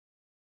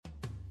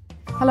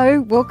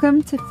Hello,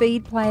 welcome to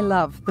Feed, Play,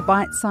 Love, the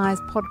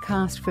bite-sized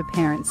podcast for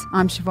parents.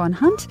 I'm Siobhan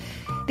Hunt.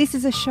 This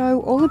is a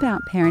show all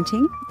about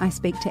parenting. I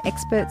speak to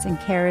experts and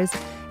carers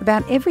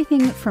about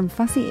everything from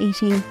fussy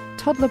eating,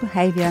 toddler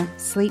behaviour,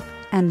 sleep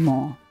and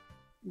more.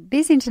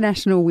 This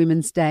International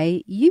Women's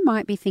Day, you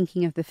might be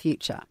thinking of the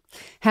future,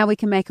 how we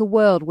can make a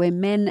world where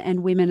men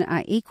and women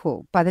are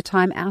equal by the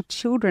time our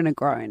children are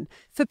grown.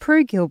 For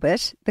Prue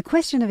Gilbert, the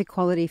question of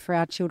equality for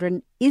our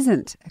children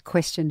isn't a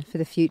question for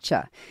the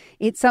future.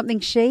 It's something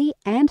she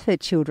and her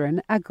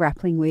children are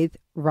grappling with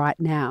right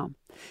now.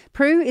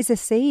 Prue is a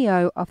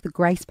CEO of the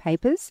Grace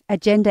Papers, a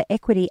gender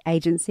equity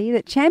agency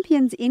that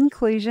champions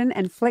inclusion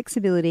and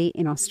flexibility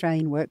in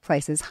Australian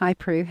workplaces. Hi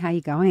Prue, how are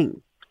you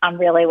going? I'm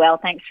really well,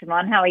 thanks,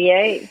 Siobhan. How are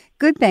you?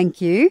 Good,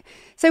 thank you.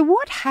 So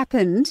what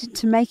happened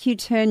to make you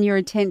turn your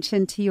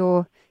attention to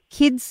your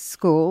kids'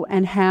 school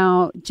and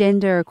how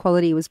gender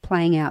equality was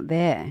playing out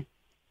there?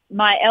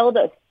 My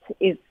eldest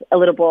is a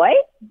little boy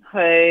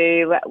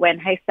who, when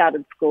he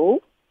started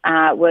school,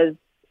 was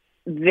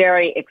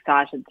very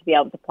excited to be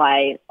able to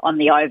play on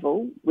the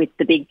oval with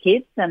the big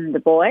kids and the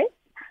boys.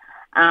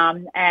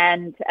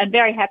 And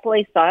very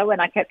happily so. When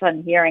I kept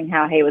on hearing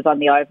how he was on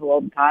the oval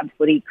all the time,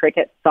 footy,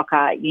 cricket,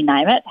 soccer, you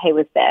name it, he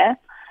was there.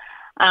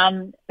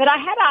 But I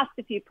had asked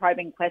a few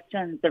probing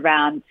questions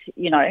around,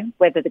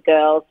 whether the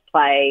girls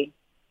play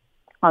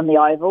on the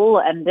oval,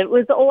 and it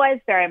was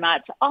always very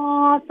much,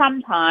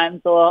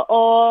 sometimes,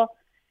 or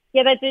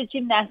yeah, they do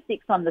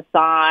gymnastics on the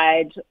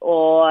side,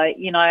 or,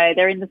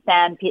 they're in the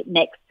sandpit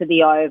next to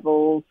the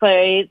oval.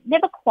 So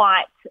never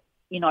quite,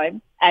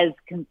 as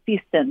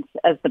consistent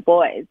as the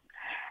boys.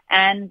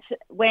 And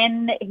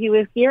when he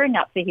was gearing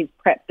up for his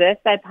prep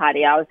birthday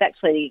party, I was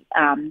actually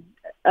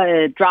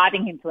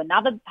driving him to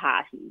another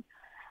party,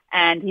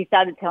 and he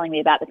started telling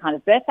me about the kind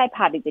of birthday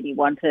party that he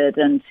wanted.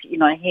 And,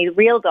 he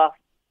reeled off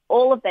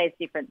all of these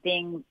different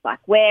things, like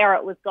where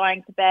it was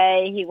going to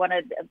be. He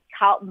wanted a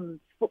Carlton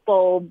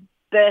football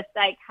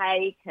birthday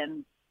cake,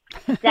 and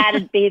Dad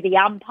would be the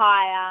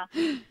umpire.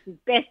 His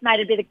best mate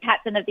would be the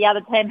captain of the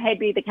other team. He'd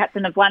be the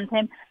captain of one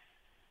team.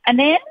 And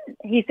then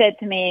he said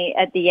to me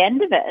at the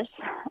end of it,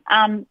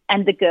 and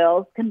the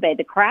girls can be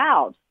the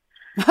crowd.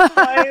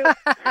 So,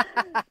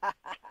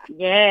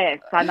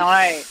 yes, I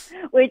know.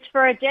 Which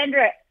for a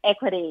gender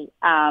equity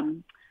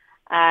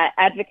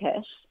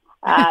advocate,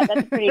 that's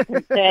a pretty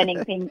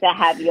concerning thing to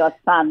have your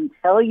son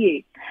tell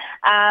you.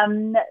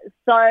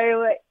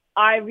 So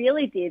I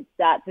really did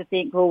start to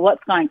think, well,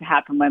 what's going to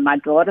happen when my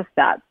daughter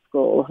starts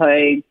school,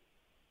 who,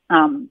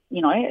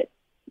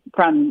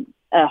 from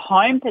a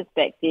home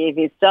perspective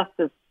is just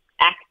as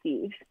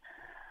active.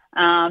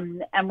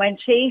 And when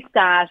she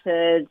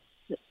started,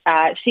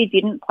 she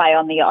didn't play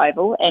on the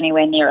oval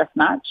anywhere near as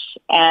much,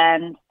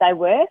 and they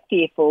were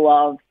fearful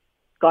of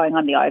going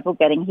on the oval,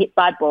 getting hit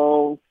by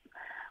balls.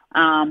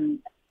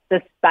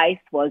 The space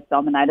was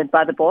dominated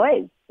by the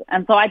boys.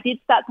 And so I did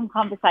start some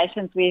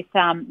conversations with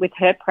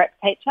her prep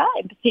teacher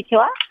in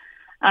particular,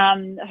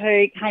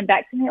 who came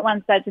back to me at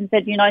one stage and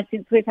said,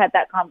 since we've had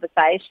that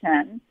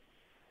conversation,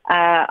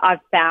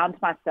 I've found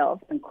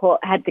myself and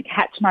had to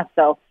catch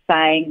myself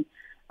saying,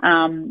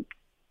 don't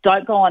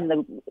go on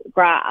the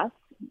grass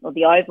or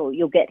the oval,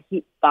 you'll get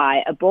hit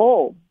by a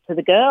ball, to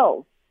the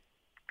girls.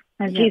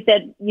 And she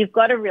said, you've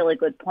got a really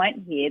good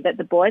point here, that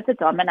the boys are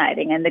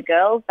dominating and the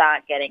girls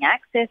aren't getting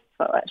access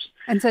to it.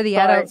 And so the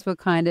adults were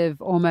kind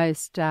of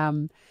almost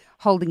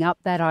holding up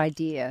that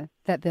idea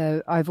that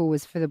the oval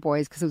was for the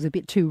boys because it was a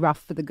bit too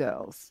rough for the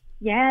girls.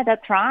 Yeah,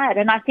 that's right.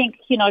 And I think,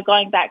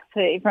 going back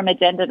to from a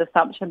gendered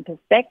assumption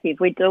perspective,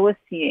 we do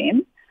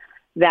assume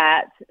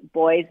that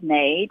boys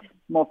need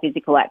more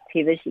physical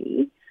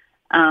activity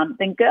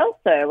than girls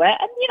do.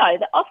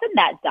 And, often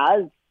that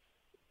does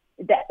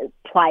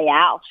play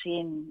out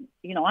in,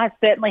 I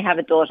certainly have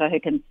a daughter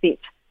who can sit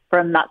for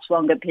a much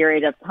longer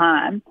period of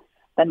time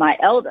than my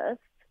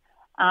eldest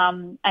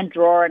and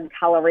draw and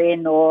colour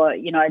in or,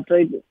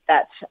 do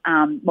that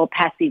more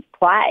passive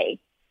play.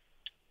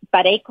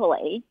 But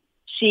equally,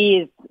 she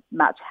is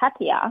much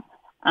happier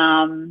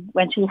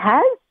when she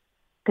has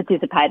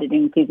participated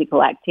in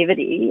physical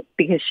activity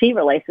because she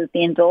releases the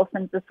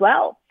endorphins as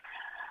well.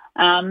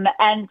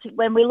 And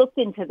when we looked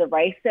into the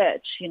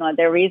research,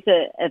 there is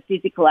a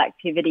physical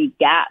activity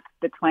gap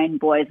between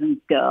boys and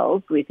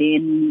girls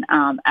within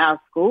our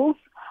schools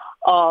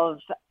of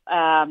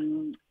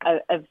 19%.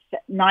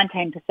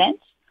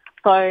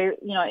 So,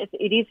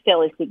 it is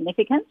fairly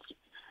significant.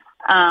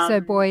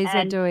 So boys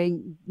are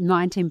doing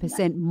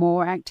 19%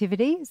 more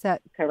activity, is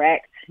that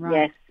correct?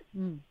 Right.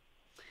 Yes.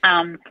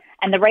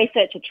 And the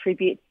research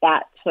attributes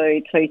that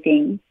to two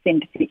things in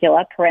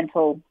particular: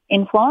 parental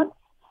influence,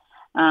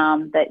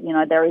 that,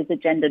 there is a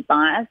gendered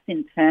bias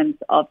in terms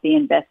of the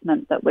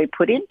investment that we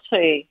put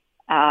into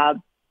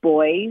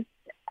boys'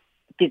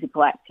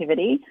 physical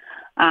activity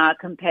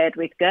compared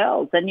with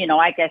girls. And,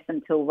 I guess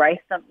until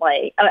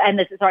recently,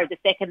 the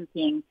second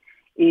thing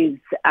is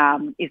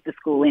the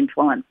school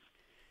influence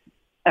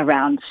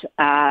around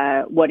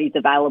what is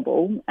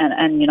available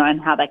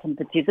and how they can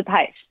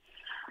participate.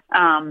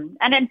 And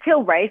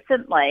until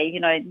recently,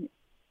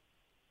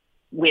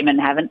 women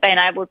haven't been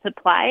able to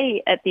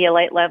play at the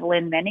elite level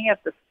in many of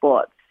the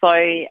sports. So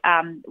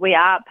we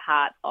are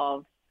part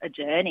of a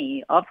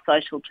journey of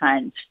social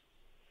change.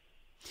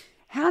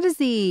 How do you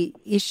see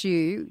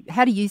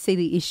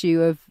the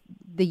issue of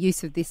the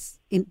use of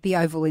the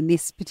oval in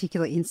this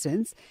particular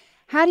instance?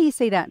 How do you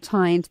see that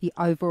tie into the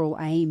overall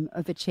aim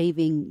of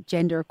achieving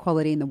gender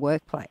equality in the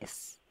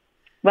workplace?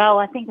 Well,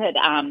 I think that,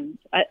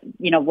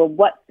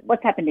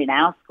 what's happened in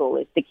our school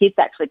is the kids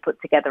actually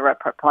put together a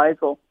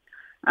proposal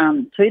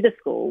to the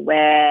school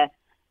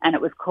and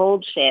it was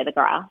called Share the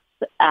Grass,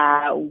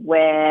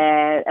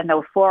 and there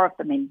were 4 of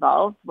them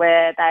involved,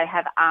 where they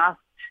have asked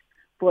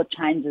for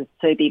changes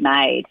to be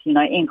made,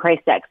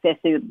 increased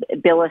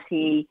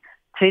accessibility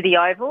to the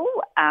oval,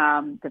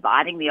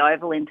 dividing the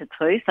oval into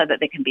 2 so that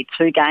there can be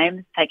 2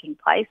 games taking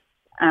place,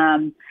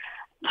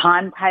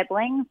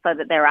 timetabling so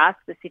that there are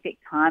specific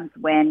times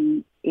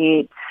when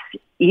it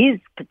is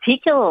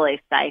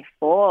particularly safe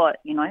for,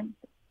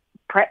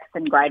 preps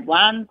and grade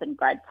 1s and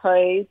grade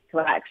 2s to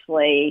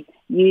actually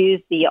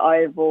use the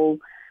oval.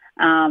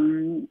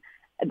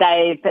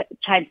 They've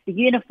changed the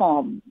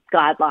uniform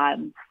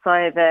guidelines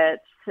so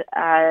that, there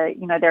are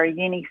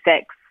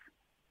unisex,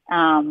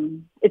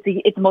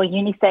 it's a more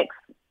unisex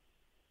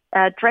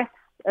dress,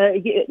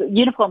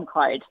 uniform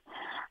code.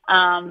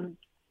 And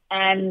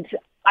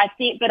I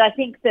think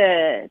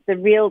the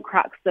real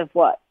crux of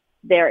what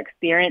their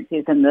experience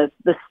is and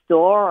the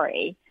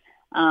story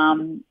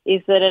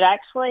is that it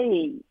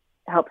actually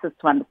helps us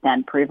to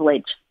understand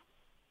privilege.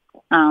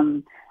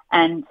 And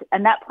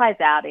that plays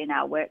out in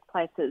our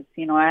workplaces.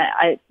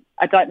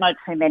 I don't know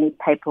too many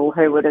people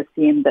who would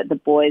assume that the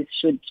boys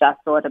should just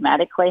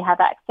automatically have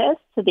access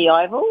to the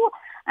oval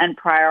and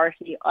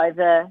priority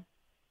over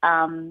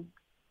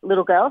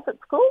little girls at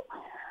school.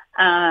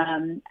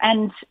 And,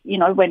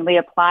 when we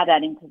apply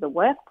that into the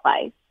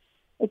workplace,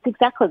 it's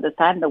exactly the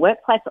same. The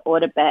workplace ought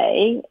to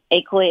be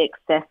equally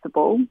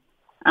accessible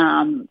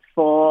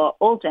for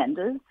all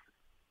genders,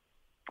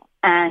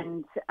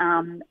 and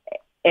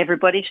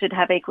everybody should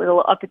have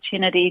equal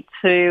opportunity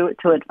to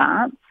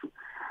advance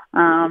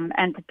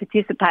and to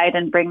participate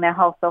and bring their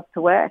whole self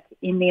to work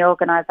in the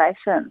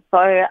organisation.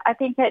 So I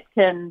think it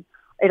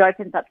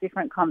opens up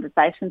different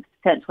conversations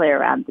potentially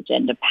around the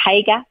gender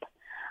pay gap,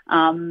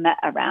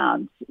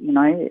 around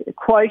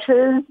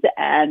quotas,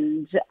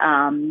 and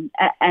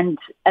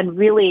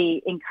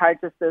really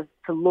encourages us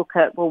to look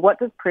at, well, what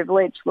does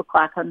privilege look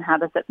like and how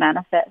does it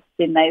manifest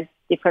in those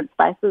different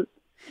spaces?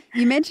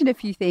 You mentioned a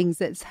few things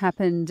that's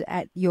happened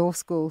at your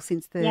school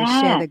since the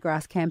Share the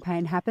Grass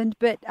campaign happened,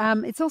 but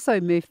it's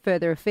also moved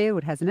further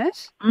afield, hasn't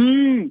it?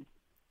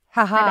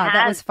 Ha,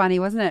 that was funny,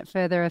 wasn't it?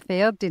 Further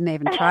afield. Didn't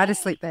even try to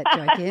slip that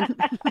joke in.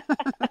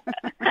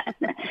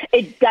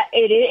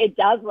 It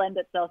does lend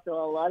itself to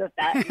a lot of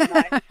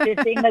that,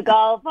 shifting the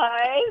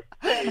goalpost.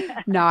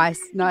 Nice.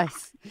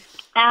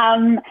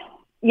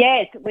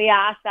 Yes, we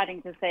are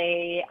starting to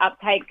see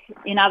uptake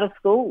in other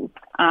schools,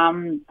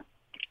 and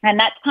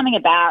that's coming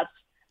about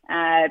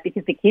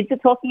because the kids are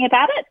talking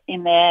about it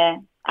in their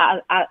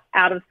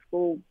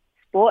out-of-school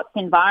sports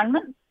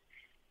environments,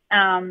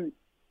 and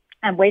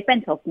we've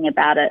been talking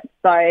about it.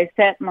 So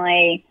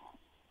certainly,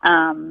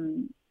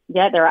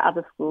 there are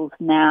other schools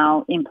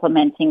now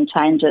implementing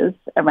changes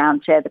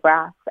around Share the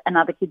Grass, and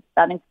other kids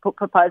starting to put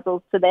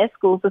proposals to their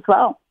schools as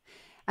well.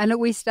 And look,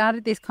 we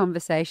started this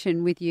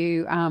conversation with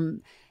you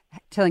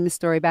telling the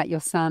story about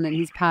your son and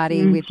his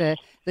party with the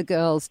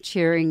girls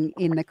cheering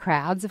in the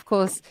crowds. Of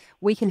course,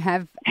 we can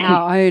have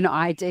our own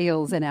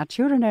ideals and our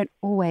children don't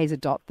always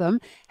adopt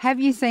them. Have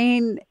you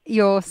seen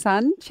your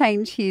son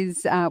change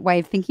his way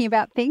of thinking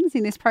about things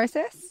in this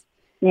process?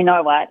 You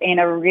know what? In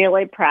a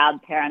really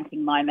proud parenting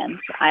moment,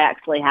 I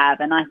actually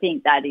have. And I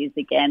think that is,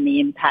 again, the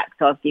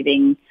impact of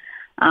giving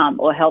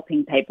or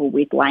helping people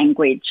with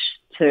language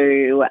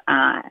to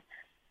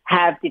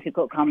have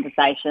difficult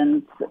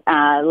conversations.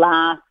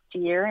 Last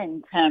year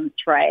in term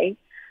 3,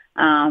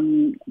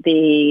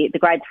 the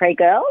grade 3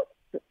 girls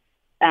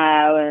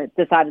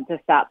decided to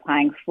start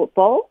playing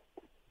football,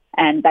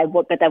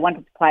 but they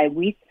wanted to play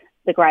with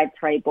the grade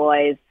 3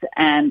 boys,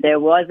 and there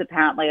was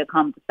apparently a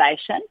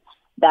conversation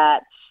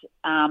that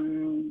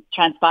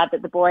transpired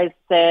that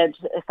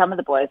some of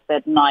the boys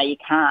said, no, you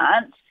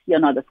can't, you're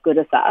not as good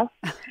as us.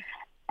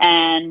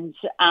 And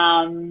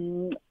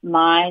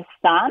my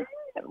son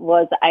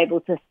was able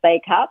to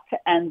speak up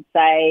and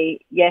say,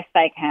 yes,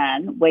 they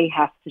can. We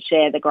have to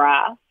share the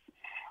grass.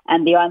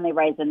 And the only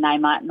reason they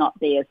might not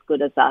be as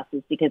good as us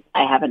is because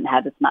they haven't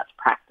had as much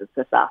practice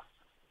as us.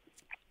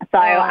 So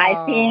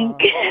I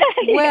think...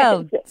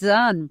 Well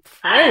done,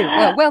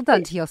 Prue. Well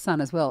done to your son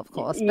as well, of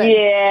course. But...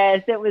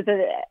 Yes, it was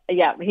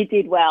he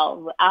did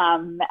well.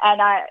 And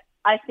I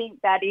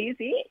think that is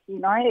it.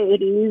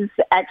 It is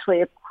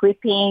actually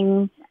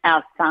equipping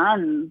our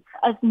sons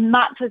as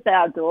much as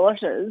our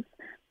daughters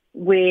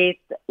with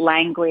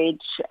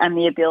language and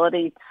the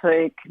ability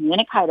to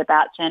communicate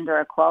about gender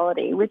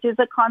equality, which is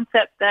a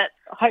concept that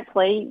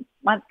hopefully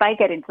once they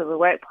get into the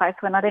workplace,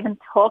 we're not even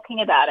talking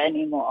about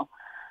anymore.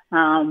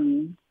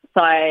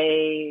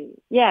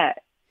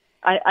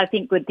 I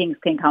think good things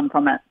can come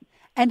from it.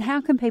 And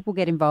how can people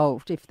get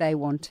involved if they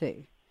want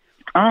to?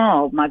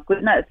 Oh, my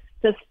goodness.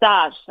 To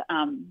start,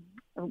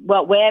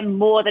 well, we're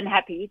more than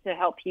happy to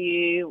help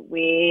you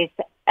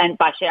and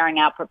by sharing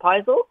our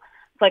proposal.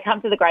 So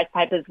come to the Grace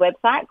Papers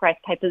website,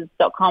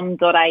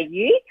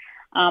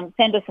 gracepapers.com.au.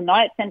 Send us a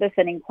note, send us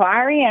an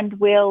inquiry, and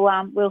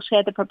we'll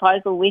share the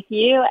proposal with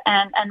you,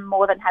 and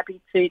more than happy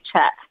to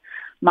chat.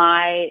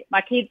 My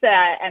kids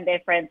and their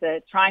friends are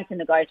trying to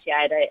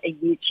negotiate a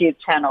YouTube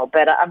channel,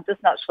 but I'm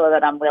just not sure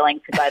that I'm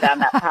willing to go down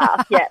that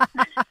path yet.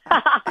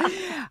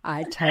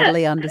 I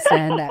totally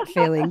understand that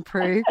feeling,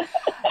 Prue.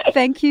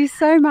 Thank you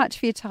so much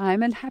for your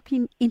time, and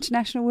happy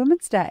International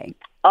Women's Day.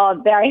 Oh,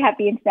 very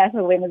happy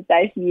International Women's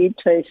Day to you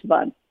too,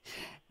 Siobhan.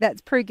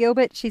 That's Prue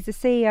Gilbert. She's the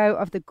CEO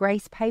of the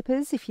Grace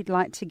Papers. If you'd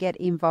like to get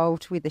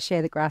involved with the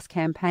Share the Grass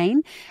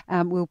campaign,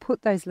 we'll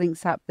put those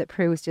links up that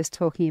Prue was just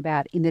talking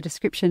about in the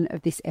description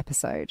of this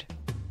episode.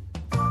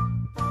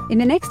 In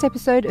the next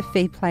episode of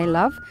Feed, Play,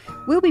 Love,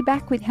 we'll be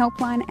back with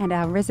Helpline and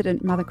our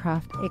resident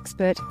Mothercraft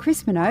expert,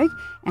 Chris Minogue,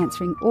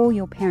 answering all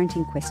your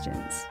parenting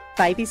questions.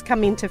 Babies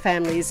come into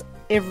families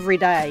every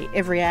day,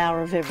 every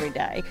hour of every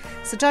day.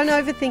 So don't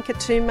overthink it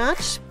too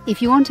much.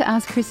 If you want to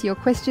ask Chris your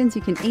questions,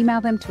 you can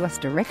email them to us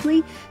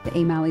directly. The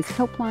email is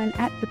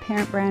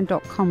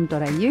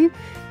helpline@theparentbrand.com.au.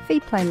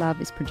 Feed, Play,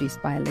 Love is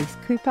produced by Elise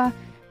Cooper,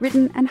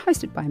 written and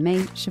hosted by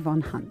me,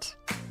 Siobhan Hunt.